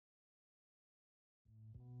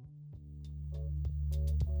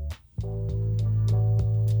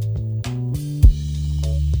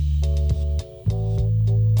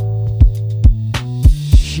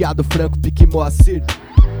chiado franco, pique Moacir.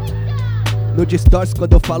 No distorce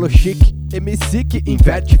quando eu falo chique. MC que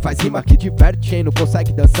inverte, faz rima que diverte. Quem não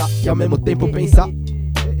consegue dançar e ao mesmo tempo pensar.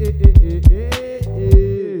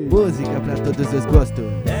 Música pra todos os gostos.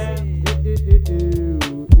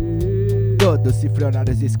 Todos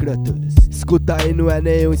cifronários escrotos. Escuta aí, não é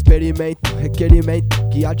nenhum experimento. Requerimento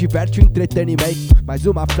que adverte o entretenimento. Mais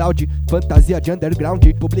uma fraude, fantasia de underground.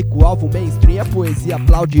 Público-alvo, mainstream, a poesia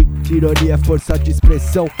aplaude. Ironia, força de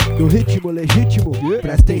expressão no ritmo legítimo.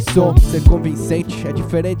 Prestensom, ser convincente é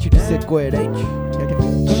diferente de ser coerente.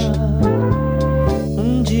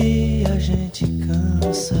 Um dia a gente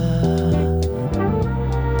cansa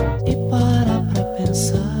e para pra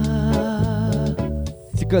pensar.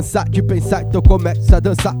 Se cansar de pensar, então começa a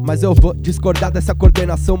dançar. Mas eu vou discordar dessa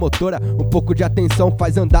coordenação motora. Um pouco de atenção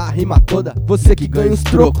faz andar a rima toda. Você que ganha os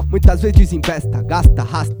trocos, muitas vezes desinvesta, gasta,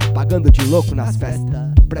 arrasta, pagando de louco nas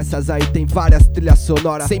festas. Pressas aí tem várias trilhas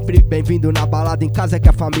sonoras. Sempre bem-vindo na balada, em casa é que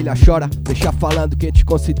a família chora. Deixa falando quem te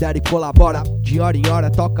considera e colabora. De hora em hora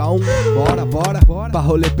toca um, bora, bora. Pra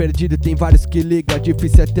rolê perdido tem vários que liga.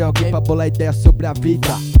 Difícil é ter alguém pra bolar ideia sobre a vida.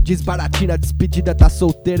 Desbaratina, despedida, tá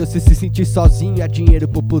solteiro. Se sentir sozinho é dinheiro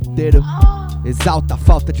pro puteiro. Exalta a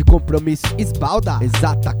falta de compromisso, esbalda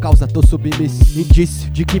exata causa, tô submisso. Indício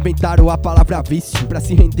de que inventaram a palavra vício pra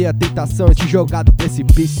se render a tentação e te jogar do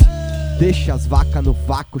precipício. Deixa as vacas no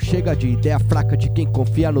vácuo, chega de ideia fraca de quem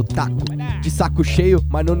confia no taco. De saco cheio,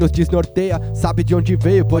 mas não nos desnorteia. Sabe de onde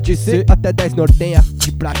veio, pode ser até 10 nortenha.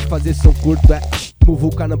 De praxe fazer som curto é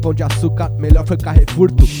muvuca no pão de açúcar, melhor foi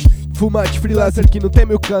carrefurto. Fumante freelancer que não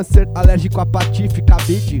teme o câncer. Alérgico a patife,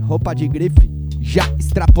 cabide, roupa de grife. Já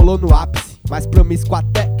extrapolou no ápice, mais promíscuo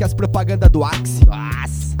até que as propagandas do Axe.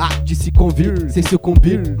 Há de se convir, sem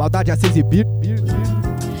sucumbir, maldade a se exibir.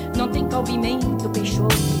 Não tem cabimento,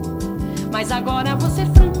 peixoto, mas agora você é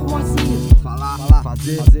franco, mocinho. Falar,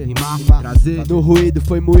 fazer, rimar, trazer. No ruído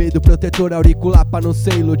foi moído, protetor auricular pra não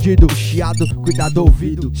ser iludido. Chiado, cuidado do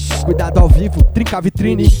ouvido, cuidado ao vivo, trinca a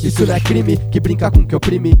vitrine. Isso não é crime, que brinca com que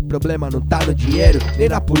oprime. Problema não tá no dinheiro, nem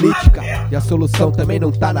na política. E a solução também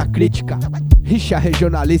não tá na crítica. Rixa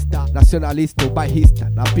regionalista, nacionalista ou bairrista.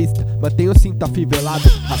 Na pista, mantém o cinto afivelado.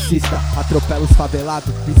 Racista, atropela os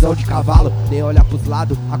favelados. Visão de cavalo, nem olha pros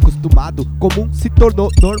lados. Acostumado, comum se tornou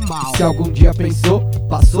normal. Se algum dia pensou,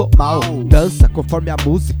 passou mal. Dança conforme a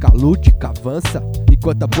música lúdica avança,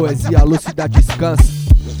 enquanto a poesia lúcida descansa.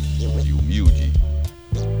 De humilde.